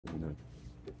Amen.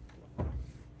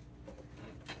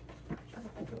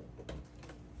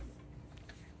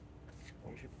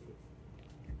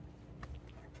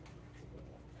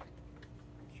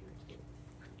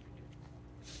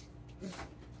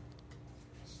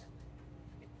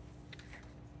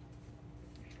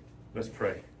 Let's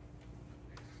pray.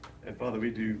 And Father,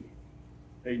 we do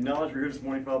acknowledge we're here this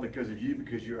morning, Father, because of you,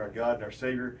 because you're our God and our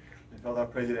Savior. And Father, I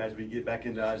pray that as we get back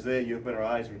into Isaiah, you open our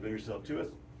eyes and reveal yourself to us.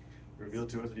 Reveal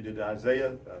to us what you did to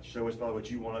Isaiah. Show us, Father, what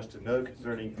you want us to know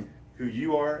concerning who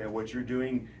you are and what you're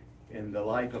doing in the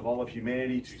life of all of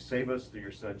humanity to save us through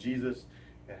your Son, Jesus,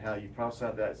 and how you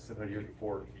prophesied that 700 years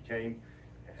before he came,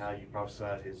 and how you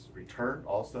prophesied his return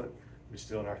also, which is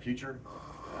still in our future.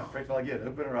 I pray, Father, again,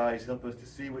 open our eyes, help us to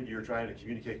see what you're trying to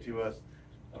communicate to us,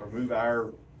 remove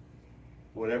our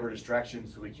whatever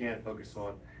distractions so we can focus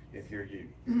on and hear you.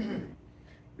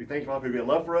 We thank you, Father, for your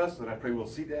love for us, and I pray we'll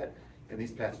see that in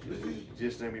these passages. In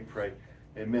Jesus' name we pray.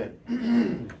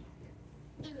 Amen.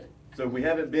 So we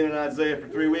haven't been in Isaiah for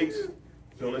 3 weeks,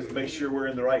 so let's make sure we're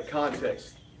in the right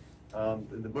context.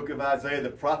 In the book of Isaiah, the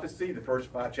prophecy, the first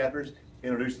 5 chapters,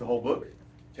 introduce the whole book.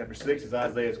 Chapter 6 is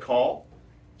Isaiah's call.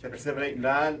 Chapter 7, 8, and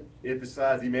 9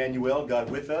 emphasize Emmanuel,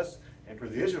 God with us. And for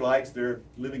the Israelites, they're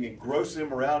living in gross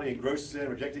immorality and gross sin,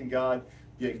 rejecting God,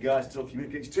 yet God still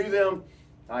communicates to them,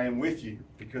 I am with you,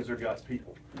 because they're God's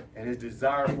people. And his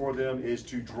desire for them is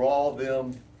to draw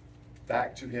them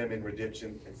back to him in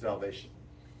redemption and salvation.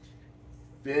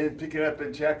 Then picking up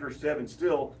in chapter 7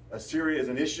 still, Assyria is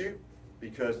an issue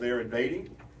because they're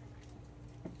invading.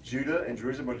 Judah and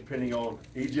Jerusalem are depending on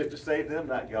Egypt to save them,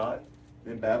 not God.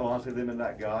 Then Babylon saved them and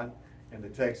not God. And the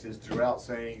text is throughout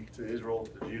saying to Israel,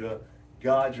 to Judah,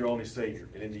 God's your only Savior.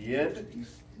 And in the end,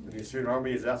 when the Assyrian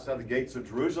army is outside the gates of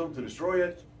Jerusalem to destroy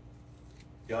it,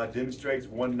 God demonstrates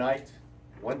one night,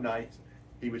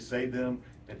 he would save them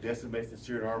and decimates the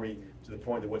Assyrian army to the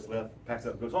point that what's left packs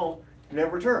up and goes home, and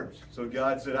never returns. So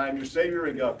God said, I am your Savior,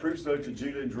 and God proved so to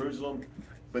Judah and Jerusalem,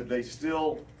 but they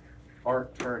still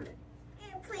aren't turning.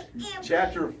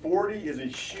 Chapter 40 is a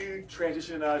huge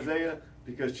transition in Isaiah,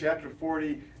 because chapter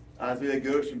 40, Isaiah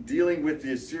goes from dealing with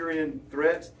the Assyrian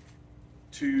threat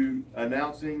to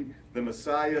announcing the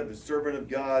Messiah, the servant of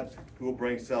God, who will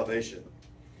bring salvation.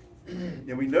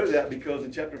 And we know that because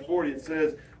in chapter 40 it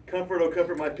says, Comfort, O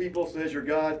comfort my people, says your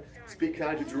God. Speak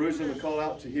kind to Jerusalem and call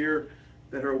out to hear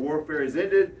that her warfare is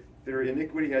ended, that her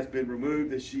iniquity has been removed,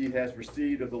 that she has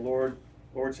received of the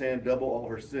Lord's hand double all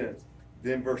her sins.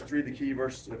 Then verse 3, the key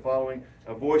verse following,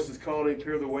 a voice is calling,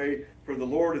 clear the way for the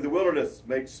Lord in the wilderness,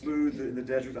 make smooth in the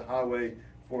desert the highway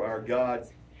for our God.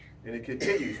 And it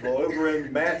continues. Well, over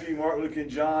in Matthew, Mark, Luke, and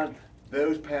John,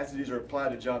 those passages are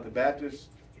applied to John the Baptist,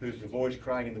 who's the voice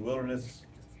crying in the wilderness.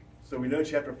 So we know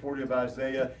chapter 40 of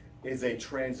Isaiah is a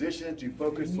transition to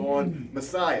focus on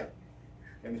Messiah.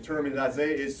 And the term in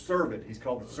Isaiah is servant. He's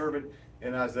called the servant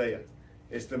in Isaiah.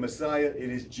 It's the Messiah,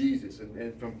 it is Jesus.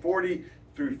 And from 40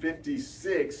 through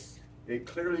 56, it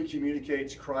clearly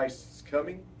communicates Christ's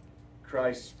coming,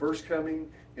 Christ's first coming,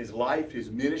 his life, his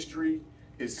ministry,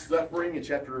 his suffering in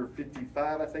chapter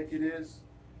 55, I think it is,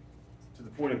 to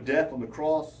the point of death on the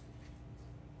cross.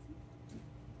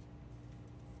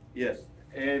 Yes,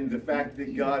 and the fact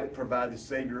that God provided the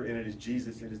Savior, and it is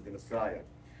Jesus, it is the Messiah.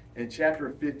 In chapter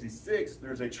 56,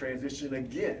 there's a transition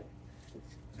again.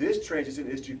 This transition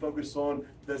is to focus on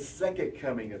the second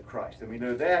coming of Christ. And we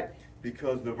know that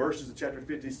because the verses of chapter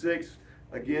 56,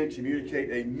 again, communicate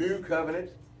a new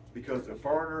covenant, because the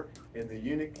foreigner and the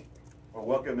eunuch are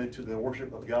welcome into the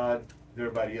worship of God with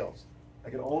everybody else.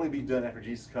 That can only be done after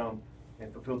Jesus come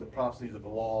and fulfilled the prophecies of the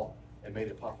law and made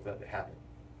it possible for that to happen.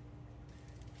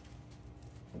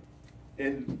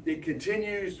 And it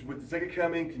continues with the second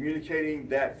coming, communicating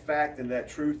that fact and that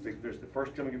truth that there's the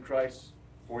first coming of Christ,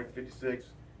 40 to 56,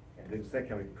 and then the second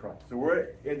coming of Christ. So we're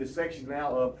in the section now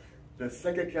of the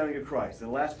second coming of Christ.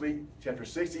 And last week, chapter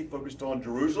 60 focused on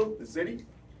Jerusalem, the city.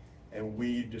 And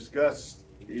we discussed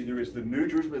either it's the new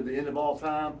Jerusalem at the end of all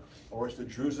time, or it's the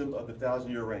Jerusalem of the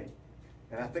 1,000-year reign.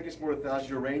 And I think it's more the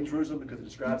 1,000-year reign Jerusalem because it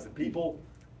describes the people,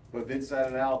 both inside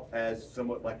and out, as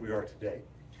somewhat like we are today.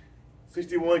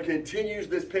 61 continues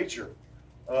this picture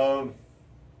of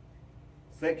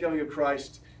the second coming of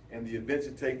Christ and the events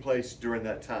that take place during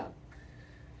that time.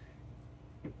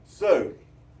 So,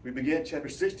 we begin chapter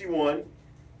 61,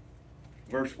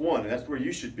 verse 1, and that's where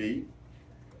you should be.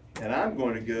 And I'm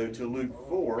going to go to Luke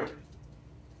 4,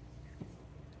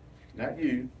 not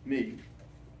you, me,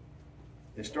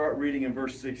 and start reading in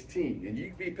verse 16. And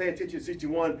you be paying attention to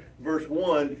 61, verse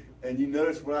 1, and you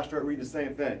notice when I start reading the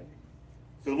same thing.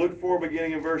 So Luke 4,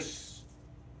 beginning in verse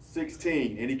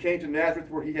 16. And he came to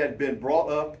Nazareth, where he had been brought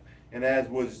up, And as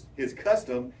was his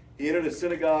custom, he entered the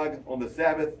synagogue on the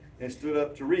Sabbath and stood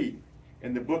up to read.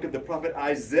 And the book of the prophet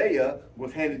Isaiah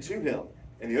was handed to him.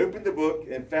 And he opened the book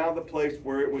and found the place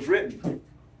where it was written,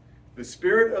 "The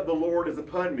Spirit of the Lord is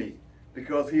upon me,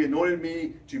 because he anointed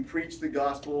me to preach the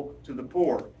gospel to the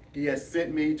poor. He has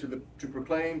sent me to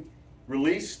proclaim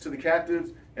release to the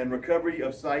captives and recovery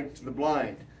of sight to the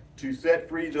blind, to set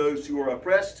free those who are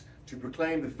oppressed, to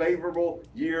proclaim the favorable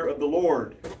year of the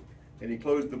Lord." And he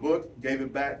closed the book, gave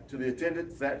it back to the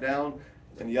attendant, sat down,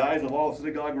 and the eyes of all the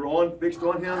synagogue were fixed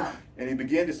on him. And he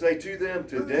began to say to them,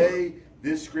 "Today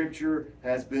this scripture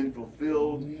has been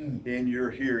fulfilled in your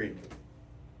hearing."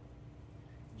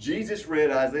 Jesus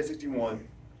read Isaiah 61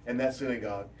 in that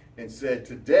synagogue and said,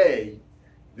 "Today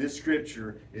this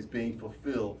scripture is being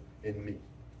fulfilled in me."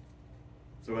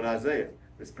 So in Isaiah,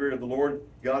 the Spirit of the Lord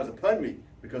God is upon me,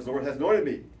 because the Lord has anointed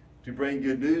me to bring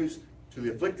good news to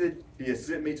the afflicted. He has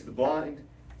sent me to the blind,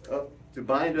 to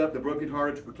bind up the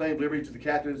brokenhearted, to proclaim liberty to the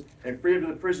captives, and freedom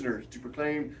to the prisoners, to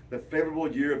proclaim the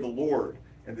favorable year of the Lord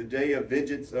and the day of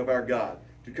vengeance of our God,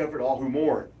 to comfort all who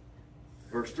mourn.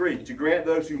 Verse 3, to grant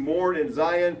those who mourn in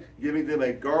Zion, giving them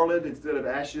a garland instead of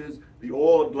ashes, the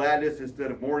oil of gladness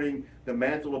instead of mourning, the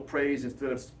mantle of praise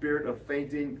instead of spirit of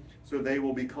fainting, so they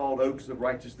will be called oaks of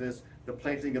righteousness, the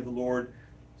planting of the Lord,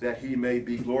 that he may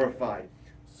be glorified.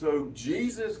 So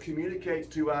Jesus communicates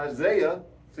to Isaiah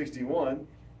 61,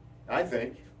 I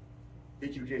think. He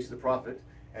communicates to the prophet.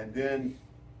 And then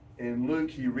in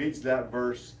Luke, he reads that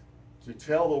verse to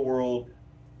tell the world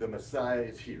the Messiah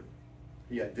is here.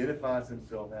 He identifies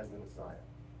himself as the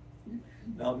Messiah.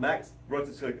 Now, Max wrote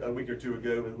this a week or two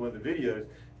ago in one of the videos,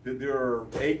 that there are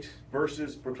 8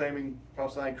 verses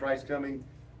prophesying Christ coming,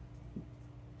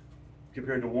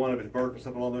 compared to one of his birth or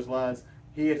something along those lines.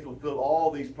 He has fulfilled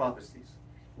all these prophecies.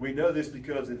 We know this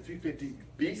because in 250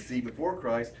 BC, before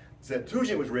Christ,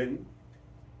 Septuagint was written,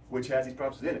 which has these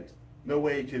prophecies in it. No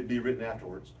way it could be written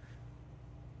afterwards.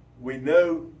 We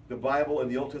know the Bible and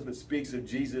the Old Testament speaks of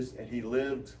Jesus, and he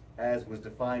lived as was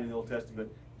defined in the Old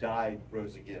Testament, died,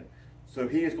 rose again. So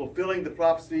he is fulfilling the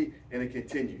prophecy, and it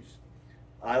continues.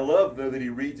 I love, though, that he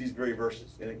reads these very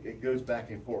verses, and it goes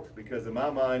back and forth, because in my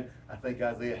mind, I think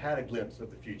Isaiah had a glimpse of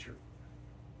the future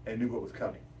and knew what was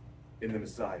coming in the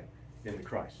Messiah, in the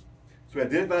Christ. So he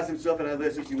identifies himself in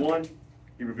Isaiah 61.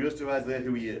 He reveals to Isaiah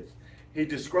who he is. He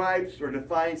describes or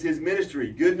defines his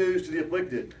ministry: good news to the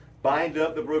afflicted, bind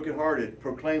up the brokenhearted,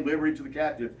 proclaim liberty to the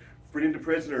captives, freedom to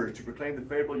prisoners, to proclaim the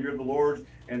favorable year of the Lord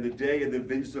and the day of the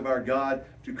vengeance of our God,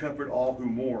 to comfort all who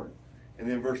mourn. And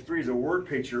then verse 3 is a word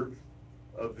picture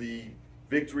of the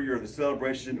victory or the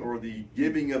celebration or the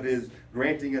giving of his,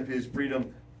 granting of his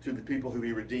freedom to the people who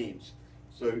he redeems.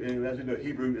 So, and as we know,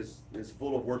 Hebrew is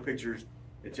full of word pictures,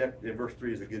 and verse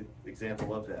 3 is a good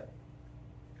example of that.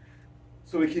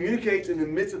 So he communicates in the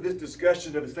midst of this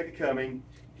discussion of the second coming,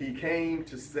 he came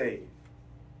to save.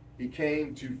 He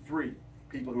came to free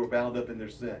people who are bound up in their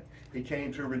sin. He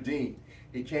came to redeem.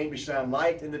 He came to shine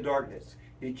light in the darkness.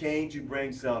 He came to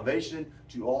bring salvation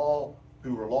to all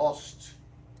who were lost,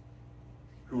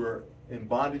 who were in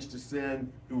bondage to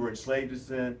sin, who were enslaved to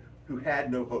sin, who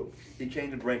had no hope. He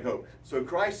came to bring hope. So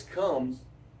Christ comes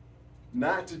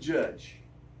not to judge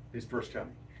his first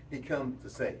coming. He comes to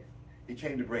save. He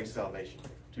came to bring salvation,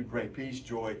 to bring peace,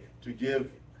 joy, to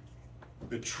give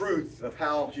the truth of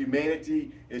how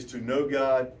humanity is to know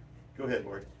God. Go ahead,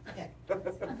 Lord. Okay.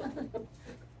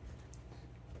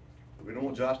 We don't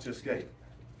want Josh to escape.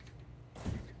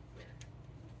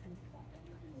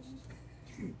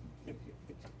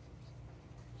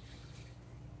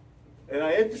 And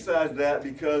I emphasize that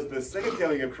because the second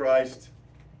coming of Christ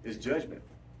is judgment.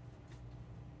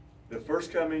 The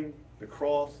first coming, the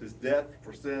cross, his death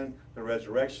for sin, the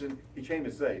resurrection, he came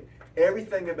to save.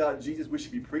 Everything about Jesus we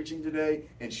should be preaching today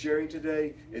and sharing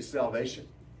today is salvation,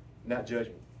 not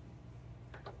judgment.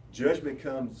 Judgment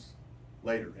comes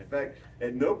later. In fact,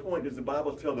 at no point does the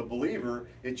Bible tell the believer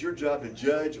it's your job to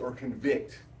judge or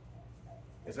convict.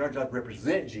 It's our job to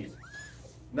represent Jesus,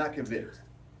 not convict.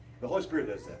 The Holy Spirit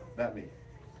does that, not me.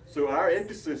 So our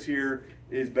emphasis here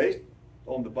is based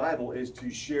on the Bible, is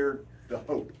to share the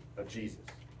hope of Jesus.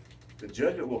 The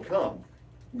judgment will come,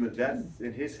 but that's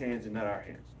in his hands and not our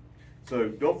hands. So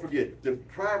don't forget, the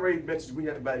primary message we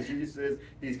have about Jesus is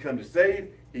he's come to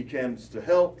save, he comes to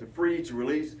help, to free, to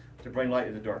release, to bring light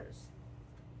in the darkness.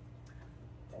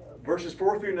 Verses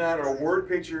 4 through 9 are word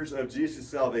pictures of Jesus'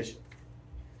 salvation.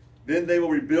 Then they will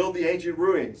rebuild the ancient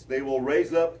ruins. They will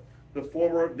raise up the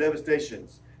former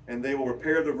devastations, and they will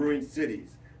repair the ruined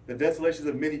cities, the desolations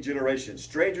of many generations.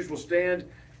 Strangers will stand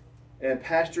and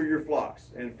pasture your flocks,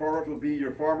 and foreigners will be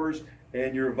your farmers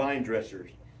and your vine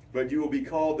dressers. But you will be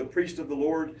called the priest of the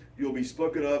Lord. You will be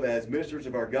spoken of as ministers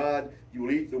of our God. You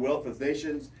will eat the wealth of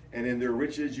nations, and in their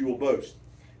riches you will boast.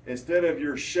 Instead of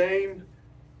your shame,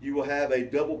 you will have a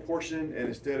double portion, and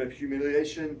instead of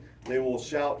humiliation, they will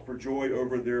shout for joy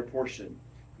over their portion.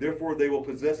 Therefore they will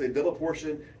possess a double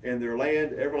portion, and their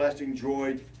land, everlasting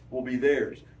joy, will be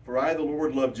theirs. For I, the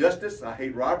Lord, love justice. I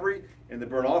hate robbery and the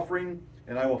burnt offering,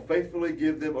 and I will faithfully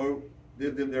give them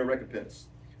their recompense,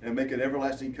 and make an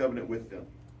everlasting covenant with them.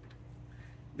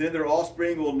 Then their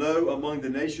offspring will know among the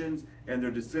nations, and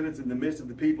their descendants in the midst of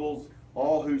the peoples.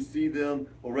 All who see them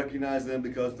will recognize them,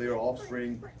 because they are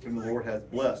offspring whom the Lord has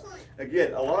blessed.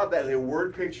 Again, a lot of that is a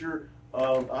word picture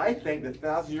of, I think, the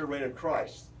 1,000-year reign of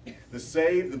Christ. The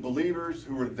saved, the believers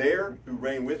who are there, who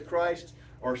reign with Christ,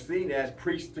 are seen as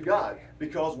priests to God,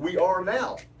 because we are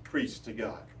now priests to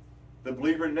God. The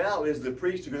believer now is the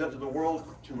priest who goes out to the world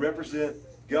to represent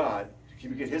God, to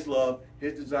communicate His love,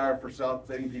 His desire for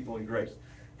saving people in grace.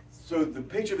 So the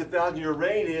picture of the 1,000-year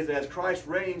reign is, as Christ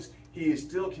reigns, He is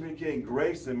still communicating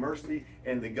grace and mercy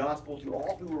and the gospel to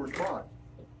all who will respond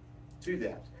to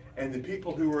that. And the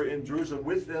people who are in Jerusalem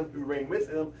with them, who reign with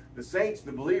Him, the saints,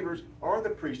 the believers, are the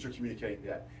priests who are communicating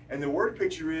that. And the word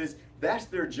picture is, that's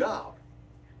their job.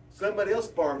 Somebody else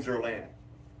farms their land,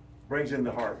 brings in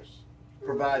the harvest,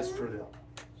 provides for them.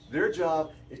 Their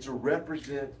job is to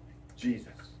represent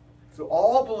Jesus. So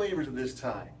all believers at this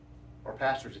time are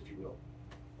pastors, if you will,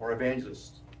 or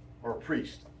evangelists, or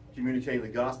priests, communicating the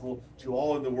gospel to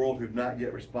all in the world who have not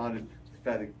yet responded to the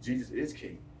fact that Jesus is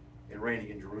King and reigning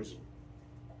in Jerusalem.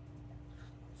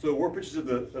 So word pictures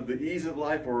of the ease of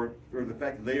life, or the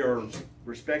fact that they are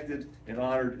respected and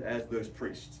honored as those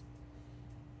priests.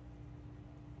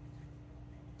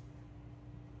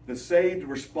 The saved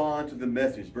respond to the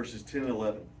message, verses 10 and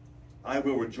 11. I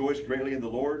will rejoice greatly in the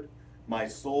Lord. My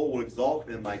soul will exalt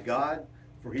in my God,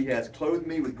 for He has clothed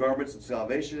me with garments of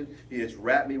salvation. He has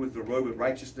wrapped me with the robe of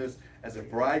righteousness, as a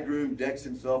bridegroom decks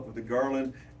himself with a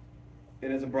garland,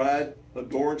 and as a bride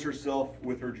adorns herself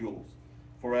with her jewels.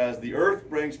 For as the earth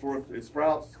brings forth its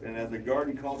sprouts, and as the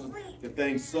garden causes the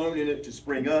things sown in it to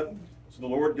spring up, so the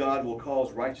Lord God will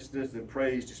cause righteousness and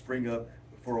praise to spring up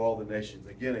before all the nations.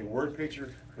 Again, a word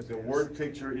picture, but the word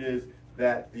picture is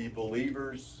that the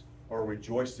believers are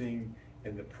rejoicing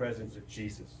in the presence of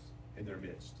Jesus in their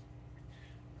midst.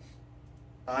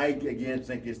 I, again,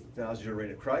 think it's the 1,000-year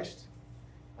reign of Christ.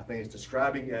 I think it's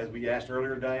describing, as we asked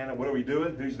earlier, Diana, what are we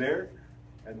doing? Who's there?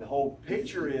 And the whole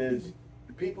picture is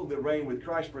the people that reign with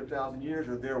Christ for 1,000 years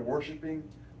are there worshiping,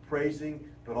 praising,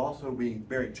 but also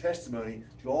bearing testimony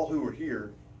to all who are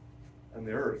here on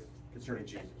the earth concerning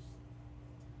Jesus.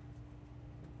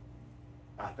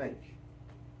 I think.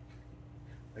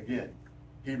 Again,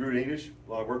 Hebrew and English,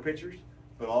 a lot of word pictures,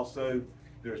 but also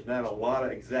there's not a lot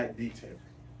of exact detail.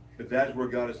 But that's where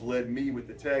God has led me with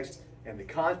the text and the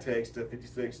context of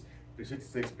 56 through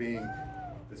 66 being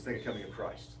the second coming of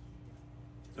Christ.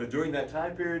 So during that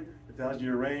time period, the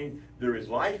 1,000-year reign, there is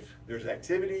life, there's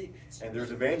activity, and there's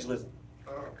evangelism.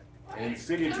 And in the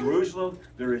city of Jerusalem,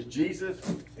 there is Jesus,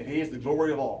 and He is the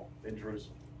glory of all in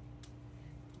Jerusalem.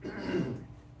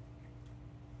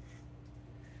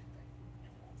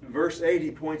 In verse 8,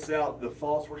 he points out the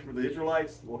false worship of the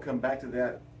Israelites. We'll come back to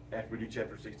that after we do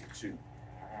chapter 62.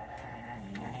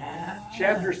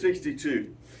 Chapter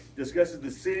 62 discusses the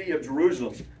city of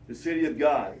Jerusalem, the city of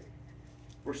God.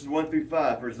 Verses 1 through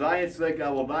 5. For Zion's sake I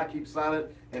will not keep silent,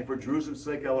 and for Jerusalem's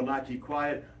sake I will not keep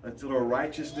quiet, until her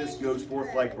righteousness goes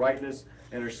forth like brightness,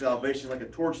 and her salvation like a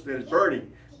torch that is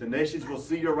burning. The nations will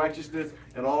see your righteousness,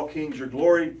 and all kings your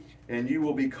glory, and you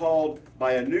will be called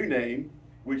by a new name,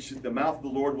 which the mouth of the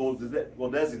Lord will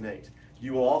designate.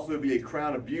 You will also be a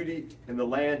crown of beauty in the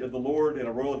land of the Lord, and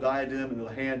a royal diadem in the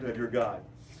hand of your God.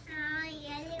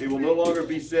 It will no longer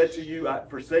be said to you,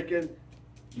 forsaken,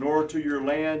 nor to your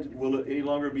land will it any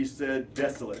longer be said,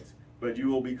 desolate. But you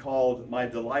will be called, my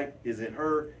delight is in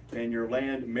her, and your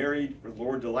land married, for the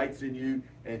Lord delights in you,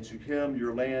 and to Him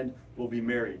your land will be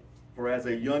married. For as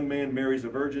a young man marries a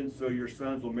virgin, so your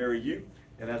sons will marry you.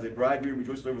 And as a bridegroom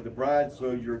rejoices over the bride,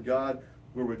 so your God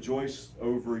will rejoice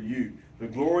over you. The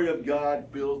glory of God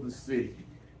fills the city.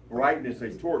 Brightness, a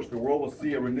torch. The world will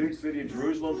see a renewed city of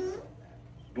Jerusalem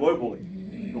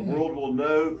globally. The world will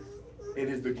know it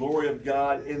is the glory of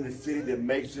God in the city that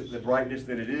makes it the brightness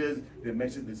that it is, that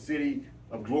makes it the city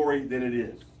of glory that it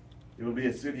is. It will be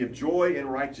a city of joy and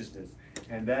righteousness.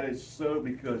 And that is so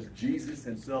because Jesus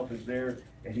Himself is there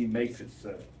and He makes it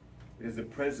so. It is the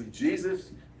presence of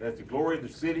Jesus that's the glory of the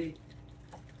city.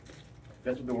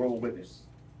 That's what the world will witness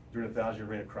during the 1,000-year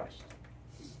reign of Christ.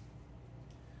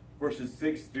 Verses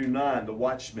 6 through 9, the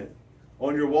watchmen.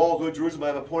 On your walls, O Jerusalem, I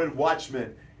have appointed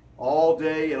watchmen. All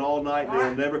day and all night they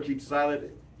will never keep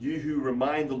silent. You who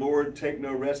remind the Lord, take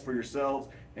no rest for yourselves,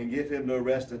 and give him no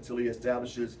rest until he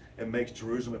establishes and makes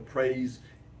Jerusalem a praise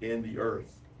in the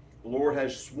earth. The Lord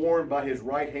has sworn by his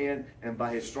right hand and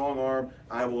by his strong arm,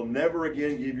 I will never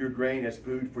again give your grain as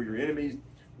food for your enemies,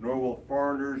 nor will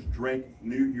foreigners drink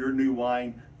your new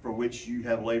wine for which you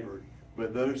have labored.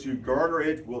 But those who garner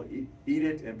it will eat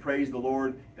it and praise the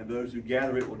Lord, and those who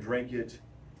gather it will drink it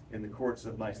in the courts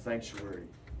of my sanctuary.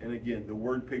 And again, the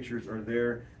word pictures are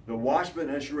there. The watchmen,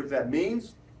 unsure what that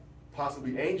means,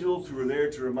 possibly angels who are there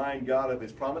to remind God of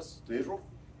his promise to Israel,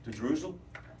 to Jerusalem,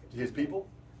 to his people,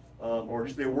 or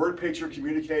just a word picture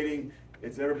communicating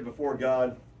it's ever before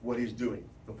God what he's doing,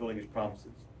 fulfilling his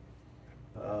promises.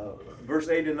 Verse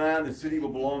 8 and 9, the city will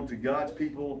belong to God's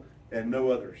people and no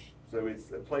others. So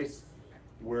it's a place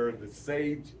where the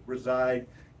saved reside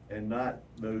and not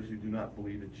those who do not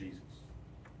believe in Jesus.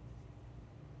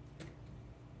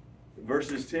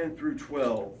 Verses 10 through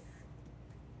 12.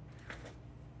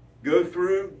 Go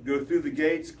through the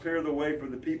gates, clear the way for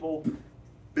the people,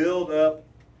 build up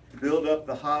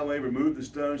the highway, remove the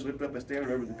stones, lift up a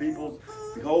standard over the peoples.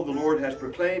 Behold, the Lord has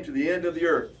proclaimed to the end of the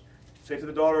earth. Say to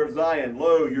the daughter of Zion,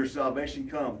 lo, your salvation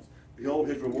comes. Behold,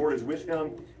 his reward is with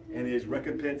him, and his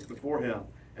recompense before him.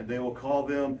 And they will call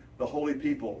them the holy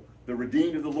people, the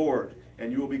redeemed of the Lord.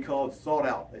 And you will be called sought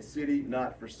out, a city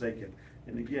not forsaken.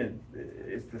 And again,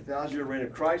 it's the 1,000-year reign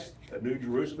of Christ, a new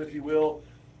Jerusalem, if you will.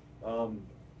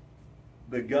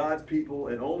 But God's people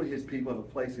and only his people have a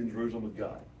place in Jerusalem with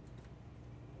God.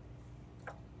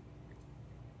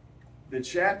 The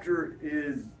chapter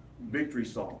is victory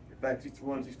song. In fact, each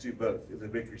one of these two both is a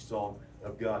victory song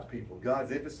of God's people.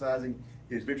 God's emphasizing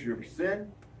his victory over sin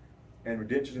and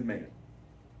redemption of man.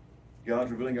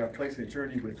 God's revealing our place in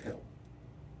eternity with him.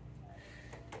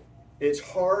 It's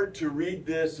hard to read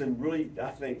this and really,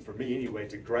 I think, for me anyway,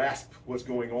 to grasp what's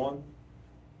going on.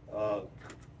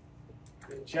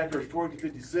 Chapters 40 to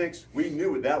 56, we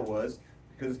knew what that was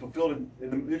because it's fulfilled in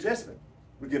the New Testament.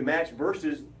 We can match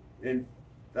verses in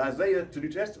Isaiah to New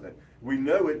Testament. We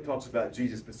know it talks about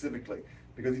Jesus specifically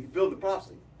because he fulfilled the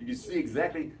prophecy. You can see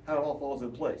exactly how it all falls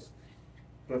in place.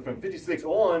 But from 56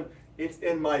 on, it's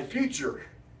in my future.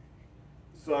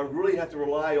 So I really have to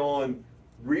rely on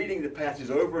reading the passage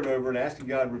over and over and asking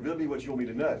God, reveal me what you want me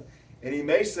to know. And he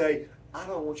may say, I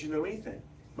don't want you to know anything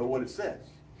but what it says.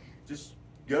 Just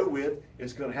go with,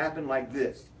 it's going to happen like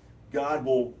this. God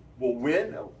will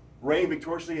win, reign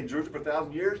victoriously in Jerusalem for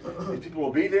 1,000 years. His people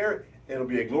will be there, and it'll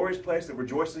be a glorious place of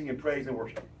rejoicing and praise and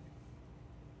worship.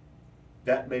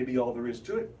 That may be all there is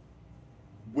to it.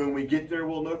 When we get there,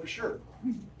 we'll know for sure.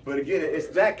 But again, it's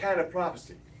that kind of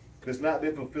prophecy that's not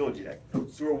been fulfilled yet.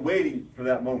 So we're waiting for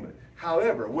that moment.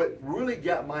 However, what really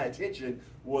got my attention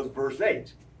was verse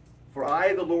 8. For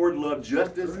I, the Lord, love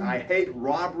justice. I hate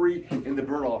robbery in the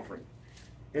burnt offering.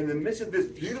 In the midst of this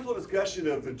beautiful discussion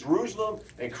of the Jerusalem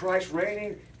and Christ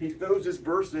reigning, he throws this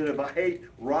verse in of I hate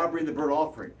robbery in the burnt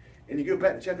offering. And you go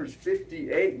back to chapters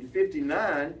 58 and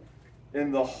 59,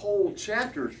 and the whole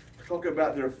chapters talk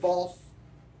about their false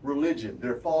religion,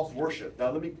 their false worship.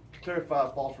 Now let me clarify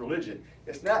false religion.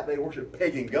 It's not they worship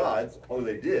pagan gods, although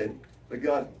they did, but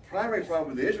God's primary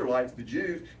problem with the Israelites, the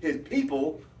Jews, his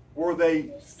people, were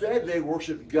they said they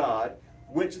worshiped God,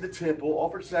 went to the temple,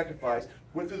 offered sacrifice,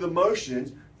 went through the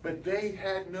motions, but they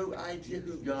had no idea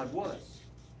who God was.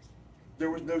 There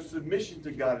was no submission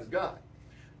to God as God.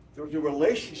 There was no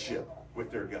relationship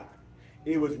with their God.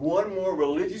 It was one more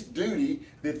religious duty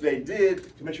that they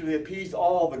did to make sure they appeased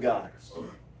all the gods.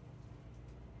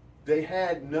 They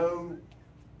had no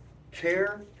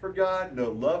care for God,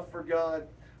 no love for God,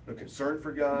 no concern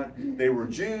for God. They were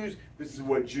Jews. This is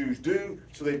what Jews do,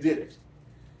 so they did it.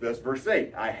 That's verse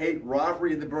 8. I hate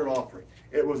robbery in the burnt offering.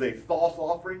 It was a false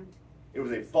offering. It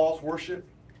was a false worship.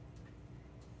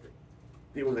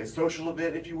 It was a social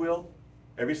event, if you will,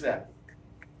 every Sabbath.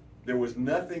 There was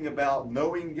nothing about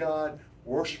knowing God,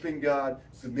 worshiping God,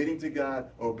 submitting to God,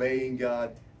 obeying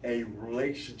God, a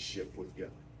relationship with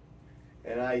God.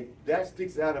 And that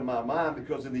sticks out in my mind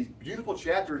because in these beautiful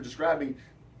chapters describing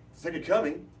the second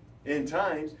coming, end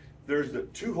times, there's the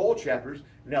 2 whole chapters.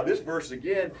 Now this verse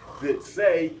again that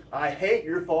say, I hate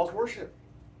your false worship.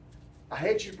 I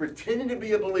hate you pretending to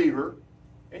be a believer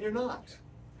and you're not.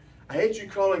 I hate you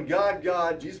calling God,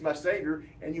 God, Jesus my Savior,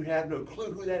 and you have no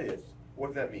clue who that is,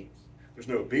 what that means. There's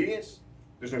no obedience,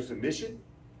 there's no submission,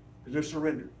 there's no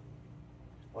surrender.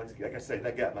 Well, like I say,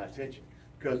 that got my attention.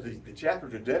 Because the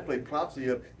chapters are definitely prophecy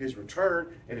of his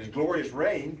return and his glorious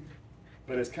reign,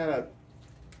 but it's kind of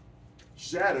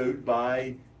shadowed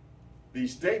by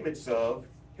these statements of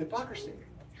hypocrisy.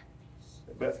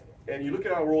 And you look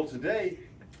at our world today,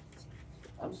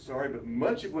 I'm sorry, but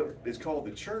much of what is called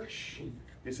the church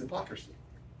is hypocrisy.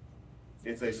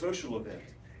 It's a social event.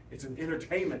 It's an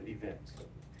entertainment event.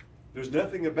 There's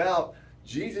nothing about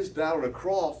Jesus died on a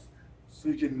cross so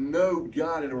you can know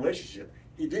God in a relationship.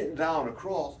 He didn't die on a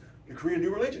cross to create a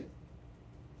new religion.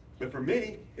 But for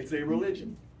many, it's a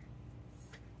religion.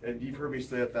 And you've heard me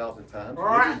say 1,000 times,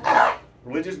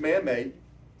 religion's man-made.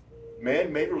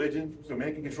 Man-made religion so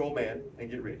man can control man and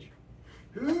get rich.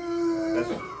 That's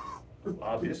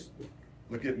obvious.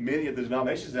 Look at many of the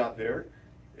denominations out there.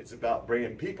 It's about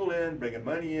bringing people in, bringing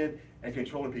money in, and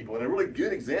controlling people. And a really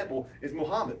good example is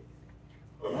Muhammad.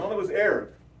 Muhammad was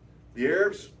Arab. The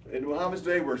Arabs in Muhammad's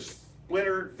day were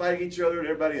splintered, fighting each other and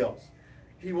everybody else.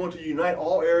 He wanted to unite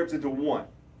all Arabs into one.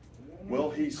 Well,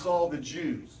 he saw the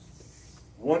Jews.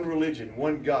 One religion,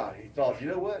 one God. He thought, you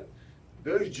know what?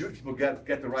 Those Jewish people got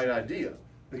the right idea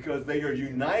because they are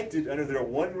united under their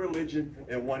one religion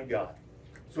and one God.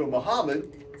 So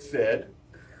Muhammad said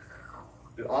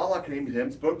that Allah came to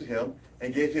him, spoke to him,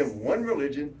 and gave him one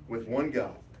religion with one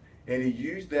God. And he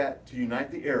used that to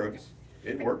unite the Arabs.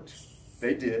 It worked.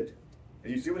 They did.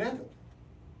 And you see what happened.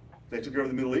 They took over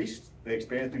the Middle East. They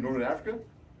expanded through Northern Africa,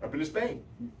 up into Spain.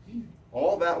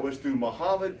 All that was through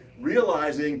Muhammad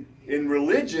realizing in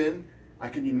religion, I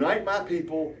can unite my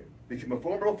people, become a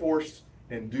formidable force,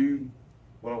 and do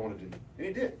what I want to do. And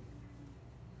he did.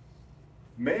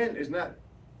 Man is not,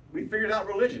 we figured out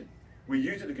religion. We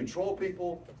use it to control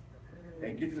people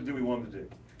and get them to do what we want them to do.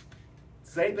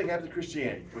 Same thing happens to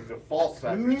Christianity, with the false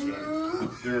side of Christianity.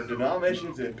 There are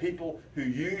denominations and people who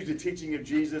use the teaching of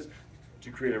Jesus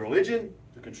to create a religion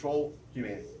to control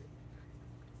humanity.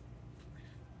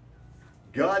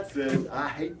 God says, I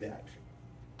hate that.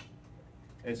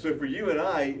 And so for you and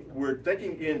I, we're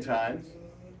thinking end times.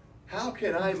 How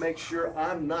can I make sure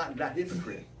I'm not that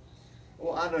hypocrite?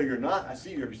 Well, I know you're not. I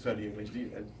see you every Sunday and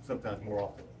Wednesday, and sometimes more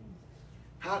often.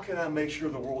 How can I make sure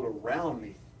the world around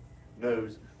me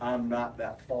knows I'm not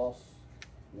that false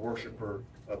worshiper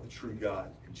of the true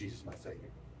God and Jesus my Savior?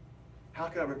 How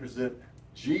can I represent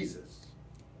Jesus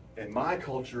in my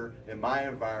culture, in my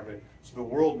environment, so the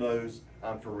world knows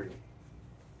I'm for real?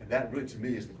 And that really, to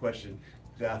me, is the question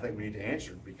that I think we need to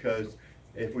answer. Because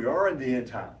if we are in the end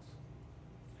times,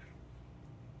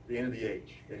 the end of the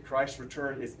age, if Christ's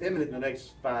return is imminent in the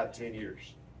next 5-10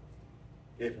 years,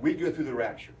 if we go through the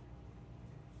rapture,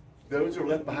 those who are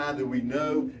left behind that we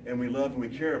know and we love and we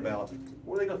care about,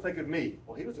 what are they going to think of me?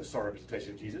 Well, he was a sorry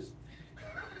representation of Jesus.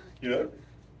 You know?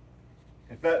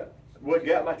 In fact, what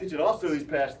got my attention also these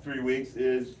past 3 weeks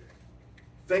is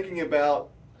thinking about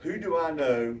who do I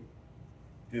know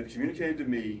that have communicated to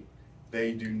me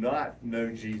they do not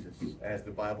know Jesus as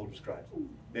the Bible describes him.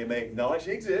 They may acknowledge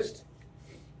he exists,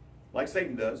 like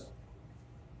Satan does,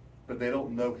 but they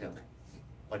don't know him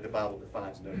like the Bible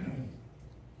defines know him.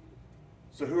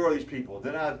 So who are these people?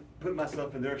 Then I put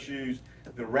myself in their shoes.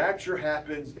 The rapture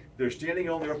happens. They're standing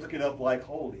on the earth looking up like,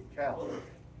 holy cow.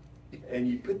 And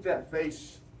you put that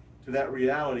face to that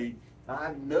reality,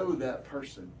 I know that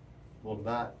person will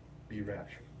not be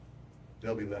raptured.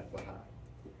 They'll be left behind.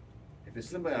 If it's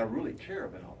somebody I really care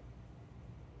about,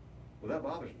 well, that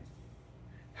bothers me.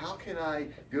 How can I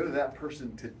go to that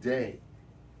person today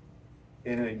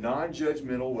in a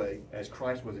non-judgmental way, as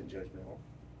Christ wasn't judgmental,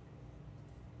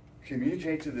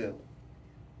 communicate to them,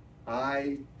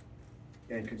 I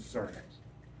am concerned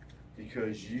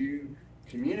because you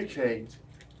communicate,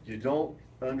 you don't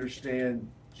understand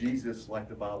Jesus like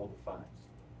the Bible defines.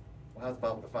 Well, how does the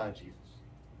Bible define Jesus?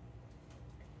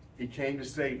 He came to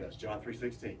save us, John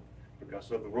 3:16. For God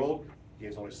so loved the world, he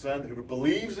has only Son, that whoever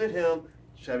believes in him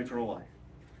shall have eternal life.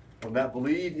 And that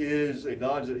believe is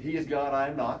acknowledge that he is God, I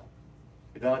am not.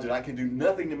 Acknowledge that I can do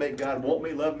nothing to make God want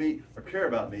me, love me, or care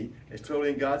about me. It's totally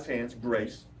in God's hands,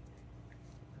 grace.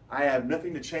 I have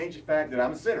nothing to change the fact that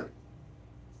I'm a sinner.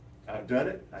 I've done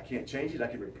it. I can't change it. I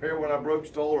can repair what I broke,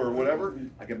 stole, or whatever.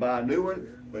 I can buy a new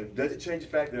one, but it doesn't change the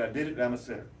fact that I did it and I'm a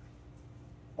sinner.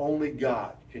 Only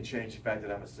God can change the fact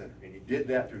that I'm a sinner. And he did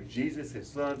that through Jesus, his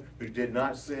Son, who did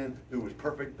not sin, who was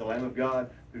perfect, the Lamb of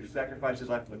God, who sacrificed his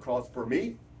life on the cross for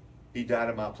me. He died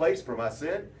in my place for my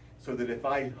sin, so that if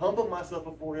I humble myself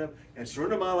before him and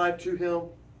surrender my life to him,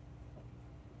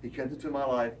 he comes into my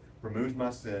life, removes my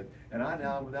sin, and I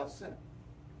now am without sin.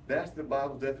 That's the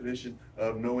Bible's definition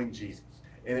of knowing Jesus.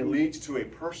 And it leads to a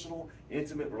personal,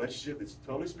 intimate relationship that's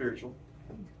totally spiritual,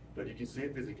 but you can see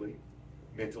it physically,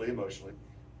 mentally, emotionally.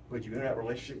 But you enter that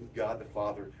relationship with God the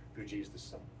Father through Jesus the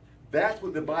Son. That's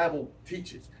what the Bible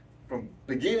teaches from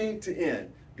beginning to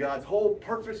end. God's whole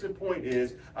purpose and point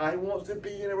is, I want to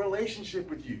be in a relationship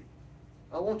with you.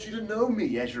 I want you to know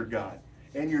me as your God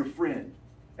and your friend,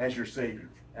 as your Savior,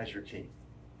 as your King.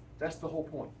 That's the whole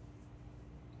point.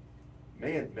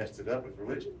 Man messed it up with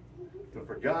religion. But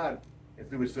for God, and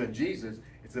through his son Jesus,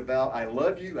 it's about, I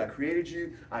love you, I created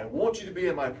you, I want you to be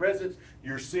in my presence.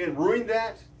 Your sin ruined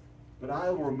that, but I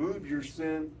will remove your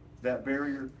sin, that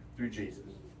barrier, through Jesus.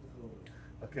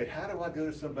 Okay, how do I go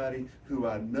to somebody who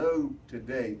I know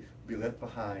today will be left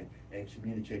behind and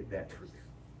communicate that truth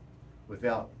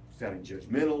without sounding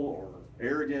judgmental or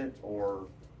arrogant or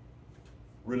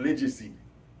religious-y?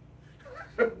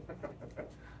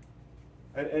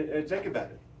 and think about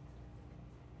it.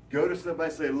 Go to somebody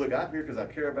and say, look, I'm here because I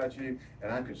care about you,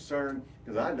 and I'm concerned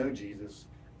because I know Jesus,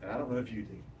 and I don't know if you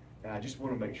do, and I just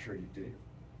want to make sure you do.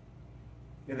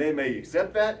 And they may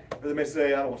accept that, or they may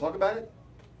say, I don't want to talk about it.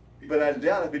 But I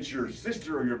doubt if it's your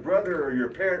sister or your brother or your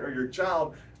parent or your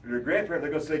child or your grandparent, they're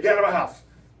going to say, get out of my house.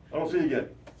 I don't see you again.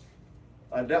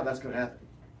 I doubt that's going to happen.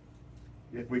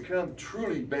 If we come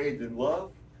truly bathed in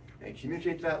love and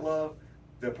communicate that love,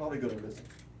 they're probably going to listen.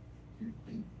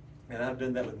 And I've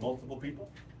done that with multiple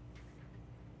people.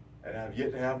 And I've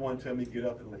yet to have one tell me get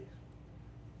up and leave.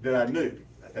 That I knew.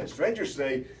 I've had strangers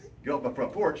say, get off my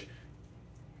front porch.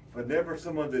 But never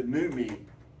someone that knew me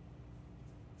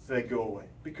say go away.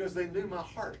 Because they knew my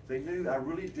heart. They knew I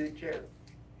really did care.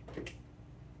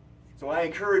 So I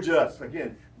encourage us,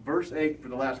 again, verse 8 for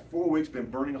the last 4 weeks been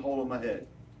burning a hole in my head.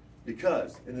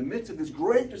 Because in the midst of this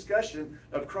great discussion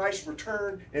of Christ's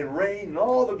return and reign and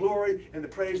all the glory and the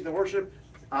praise and the worship,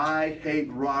 I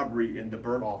hate robbery in the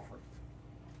burnt offering.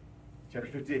 Chapter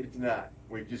 58, 59,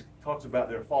 where he just talks about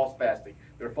their false fasting,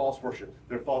 their false worship,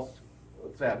 their false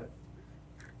Sabbath.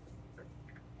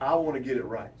 I want to get it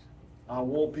right. I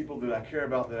want people that I care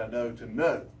about, that I know, to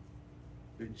know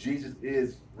that Jesus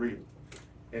is real.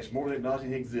 And it's more than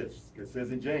acknowledging he exists. It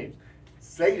says in James,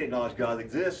 Satan acknowledged God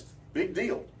exists. Big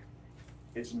deal.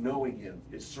 It's knowing him.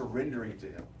 It's surrendering to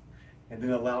him. And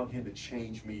then allowing him to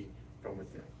change me from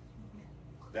within.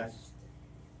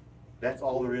 That's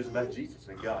all there is about Jesus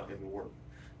and God in the Word.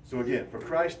 So again, for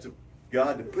Christ to,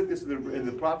 God to put this in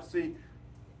the prophecy,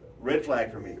 red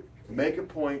flag for me. Make a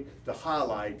point to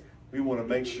highlight, we want to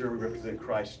make sure we represent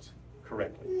Christ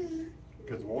correctly.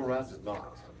 Because the world around us is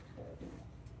not.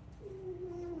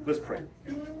 Let's pray.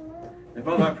 And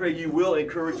Father, I pray you will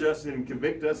encourage us and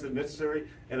convict us if necessary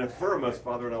and affirm us,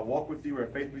 Father, in our walk with you, our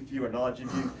faith with you, our knowledge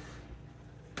of you.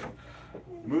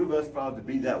 Move us, Father, to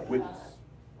be that witness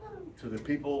to the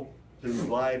people whose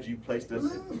lives you placed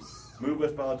us in. Move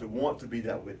us, Father, to want to be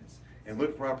that witness and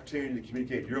look for opportunity to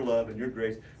communicate your love and your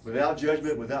grace without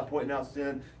judgment, without pointing out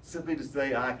sin, simply to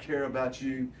say, I care about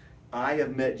you. I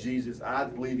have met Jesus. I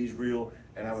believe he's real,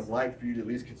 and I would like for you to at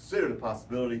least consider the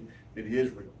possibility that he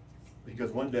is real.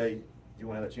 Because one day, you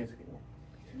won't have that chance anymore.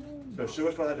 So show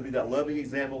us, Father, to be that loving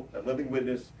example, that loving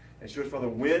witness, and show us, Father,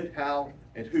 when, how,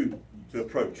 and who to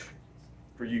approach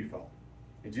for you, Father.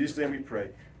 In Jesus' name we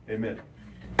pray. Amen.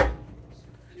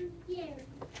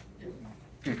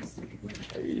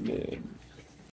 Amen.